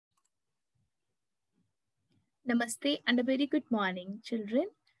Namaste and a very good morning, children.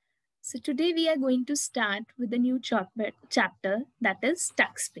 So today we are going to start with a new chapter that is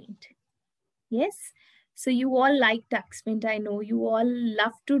Tux Paint. Yes, so you all like Tux Paint. I know you all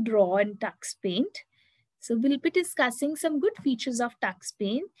love to draw in Tux Paint. So we'll be discussing some good features of Tux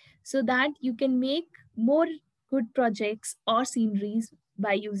Paint so that you can make more good projects or sceneries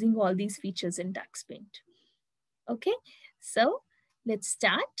by using all these features in Tux Paint. Okay, so let's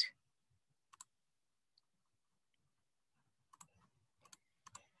start.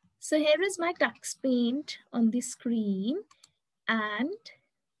 So here is my Tux Paint on the screen, and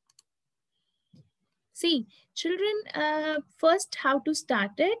see, children, first how to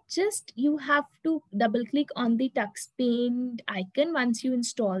start it, just you have to double click on the Tux Paint icon once you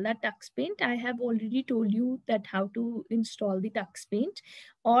install that Tux Paint. I have already told you that how to install the Tux Paint,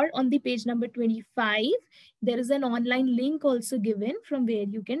 or on the page number 25, there is an online link also given from where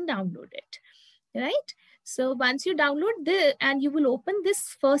you can download it, right? So once you download this and you will open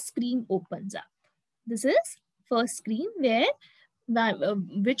this first screen opens up. This is first screen where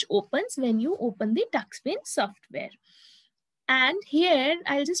which opens when you open the Tux Paint software. And here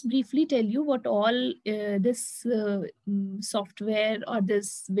I'll just briefly tell you what all this software or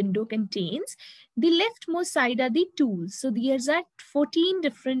this window contains. The leftmost side are the tools. So there's 14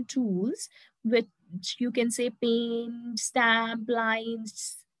 different tools which you can say paint, stamp,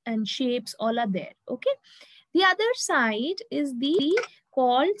 lines, and shapes, all are there. Okay. The other side is the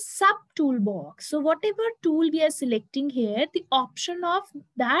called sub toolbox. So whatever tool we are selecting here, the option of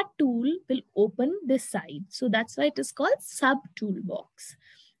that tool will open this side. So that's why it is called sub toolbox.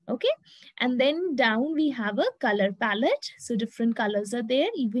 Okay. And then down we have a color palette. So different colors are there.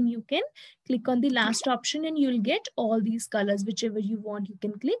 Even you can click on the last option and you'll get all these colors, whichever you want, you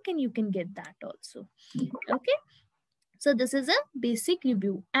can click and you can get that also. Okay. So this is a basic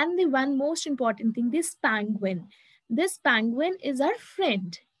review. And the one most important thing, this penguin. This penguin is our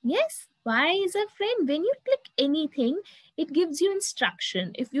friend. Yes. Why is a friend? When you click anything, it gives you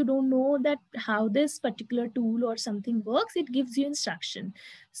instruction. If you don't know that how this particular tool or something works, it gives you instruction.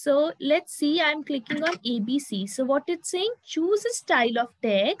 So let's see, I'm clicking on ABC. So what it's saying, choose a style of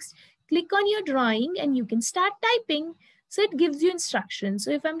text, click on your drawing and you can start typing. So it gives you instruction. So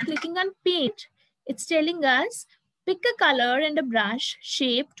if I'm clicking on paint, it's telling us, pick a color and a brush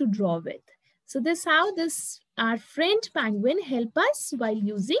shape to draw with. So this how this our friend penguin help us while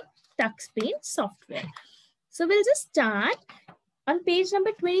using Tux Paint software. So we'll just start on page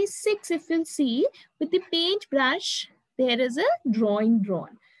number 26. If you'll see, with the paint brush, there is a drawing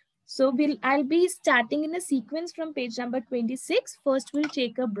drawn. So I'll be starting in a sequence from page number 26. First, we'll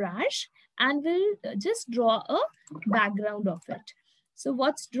take a brush and we'll just draw a background of it. So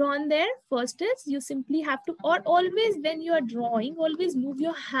what's drawn there? First is you simply have to, or always when you are drawing, always move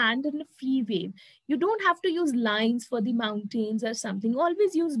your hand in a free wave. You don't have to use lines for the mountains or something.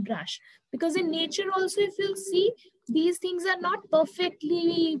 Always use brush, because in nature also, if you'll see, these things are not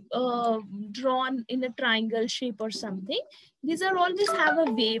perfectly drawn in a triangle shape or something. These are always have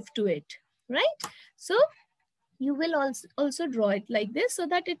a wave to it, right? So you will also draw it like this so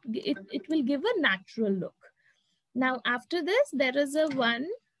that it will give a natural look. Now, after this, there is a one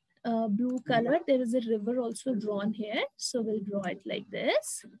blue color. There is a river also drawn here. So we'll draw it like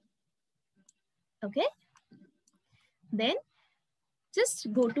this. Okay. Then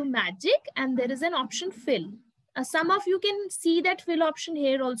just go to magic and there is an option fill. Some of you can see that fill option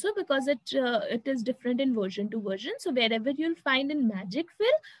here also, because it is different in version to version. So wherever you'll find in magic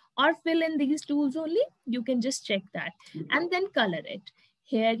fill or fill in these tools only, you can just check that and then color it.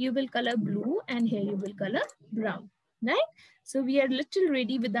 Here you will color blue and here you will color brown, right? So we are little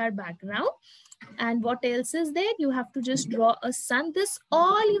ready with our background. And what else is there? You have to just draw a sun. This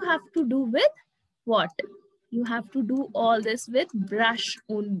all you have to do with what? You have to do all this with brush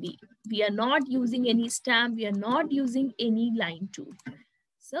only. We are not using any stamp. We are not using any line tool.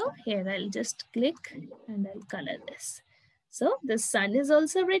 So here I'll just click and I'll color this. So the sun is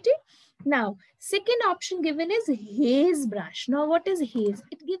also ready. Now, second option given is haze brush. Now, what is haze?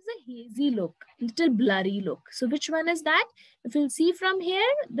 It gives a hazy look, little blurry look. So which one is that? If you'll see from here,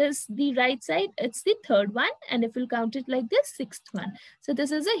 this the right side, it's the third one. And if you'll count it like this, sixth one. So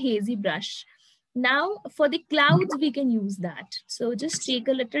this is a hazy brush. Now for the clouds, we can use that. So just take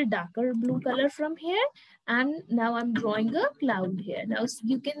a little darker blue color from here. And now I'm drawing a cloud here. Now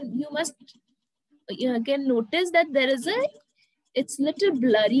you must can notice that there is it's little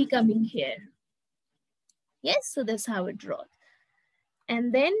blurry coming here. Yes, so that's how it draws.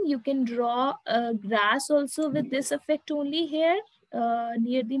 And then you can draw a grass also with this effect only here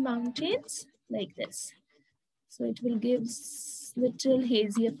near the mountains like this. So it will give little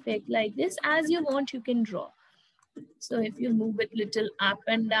hazy effect like this. As you want, you can draw. So if you move it little up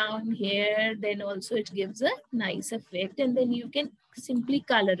and down here, then also it gives a nice effect. And then you can simply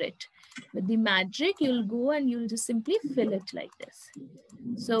color it. With the magic, you'll go and you'll just simply fill it like this.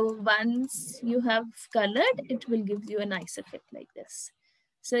 So once you have colored, it will give you a nice effect like this.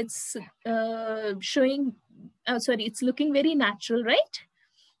 So it's it's looking very natural, right?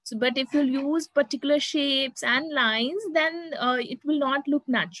 So, but if you use particular shapes and lines, then it will not look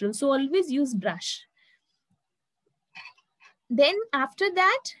natural. So always use brush. Then after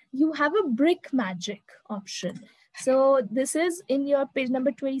that, you have a brick magic option. So this is in your page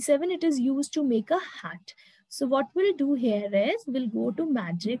number 27. It is used to make a hat. So what we'll do here is we'll go to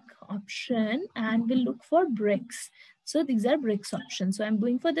magic option and we'll look for bricks. So these are bricks options. So I'm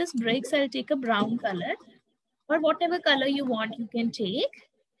going for this bricks. I'll take a brown color or whatever color you want, you can take.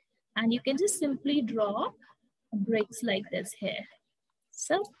 And you can just simply draw bricks like this here.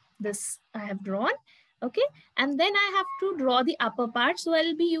 So this I have drawn. Okay. And then I have to draw the upper part. So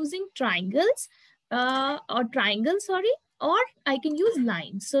I'll be using triangles or I can use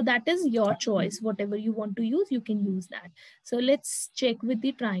lines. So that is your choice. Whatever you want to use, you can use that. So let's check with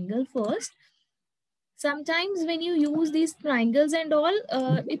the triangle first. Sometimes when you use these triangles and all,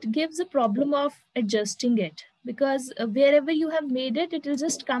 it gives a problem of adjusting it because wherever you have made it, it will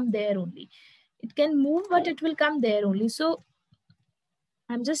just come there only. It can move, but it will come there only. So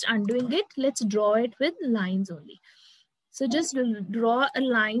I'm just undoing it. Let's draw it with lines only. So just draw a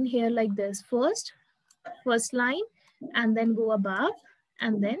line here like this first line, and then go above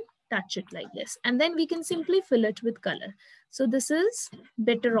and then touch it like this. And then we can simply fill it with color. So this is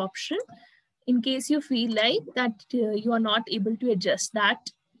better option in case you feel like that you are not able to adjust that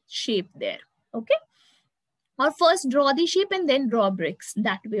shape there. Okay. Or first draw the shape and then draw bricks.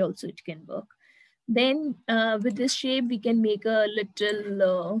 That way also it can work. Then with this shape, we can make a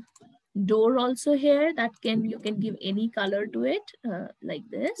little door also here that you can give any color to it like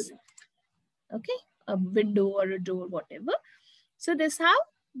this. Okay, a window or a door, whatever. So this how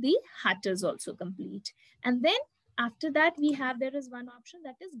the hut is also complete. And then after that, there is one option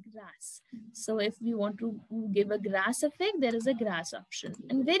that is grass. So if we want to give a grass effect, there is a grass option.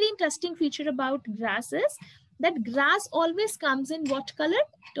 And very interesting feature about grass is that grass always comes in what color?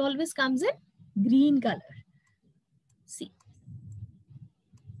 It always comes in green color. See.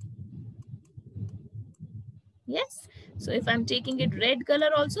 Yes. So if I'm taking it red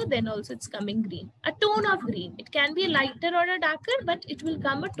color also, then also it's coming green. A tone of green. It can be a lighter or a darker, but it will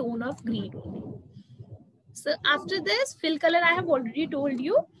come a tone of green only. So after this, fill color I have already told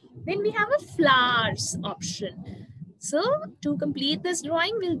you. Then we have a flowers option. So to complete this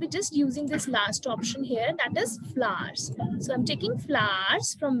drawing, we'll be just using this last option here, that is flowers. So I'm taking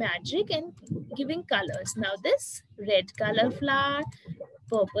flowers from magic and giving colors. Now this red color flower,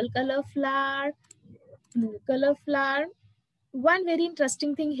 purple color flower, blue color flower. One very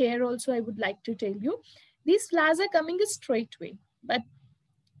interesting thing here also I would like to tell you. These flowers are coming a straight way, but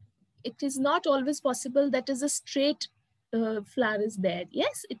it is not always possible that is a straight flower is there.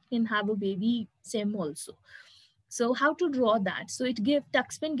 Yes, it can have a wavy stem also. So how to draw that? So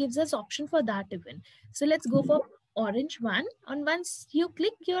Tuxpan gives us option for that even. So let's go for orange one. And once you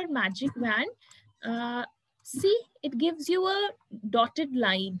click your magic wand, see, it gives you a dotted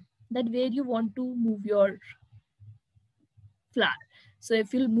line that where you want to move your flower. So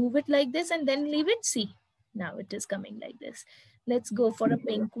if you'll move it like this and then leave it, see, now it is coming like this. Let's go for a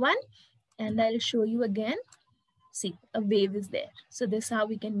pink one and I'll show you again. See, a wave is there. So this is how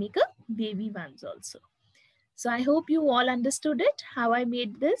we can make a wavy ones also. So I hope you all understood it, how I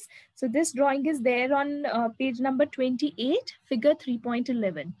made this. So this drawing is there on page number 28, figure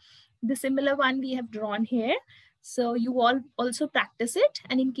 3.11. The similar one we have drawn here. So you all also practice it.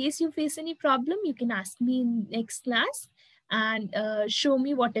 And in case you face any problem, you can ask me in next class and show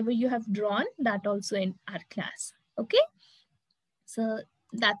me whatever you have drawn, that also in our class. Okay. So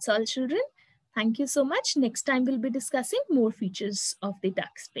that's all, children. Thank you so much. Next time we'll be discussing more features of the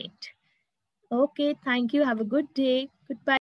Tuxpaint. Okay, thank you. Have a good day. Goodbye.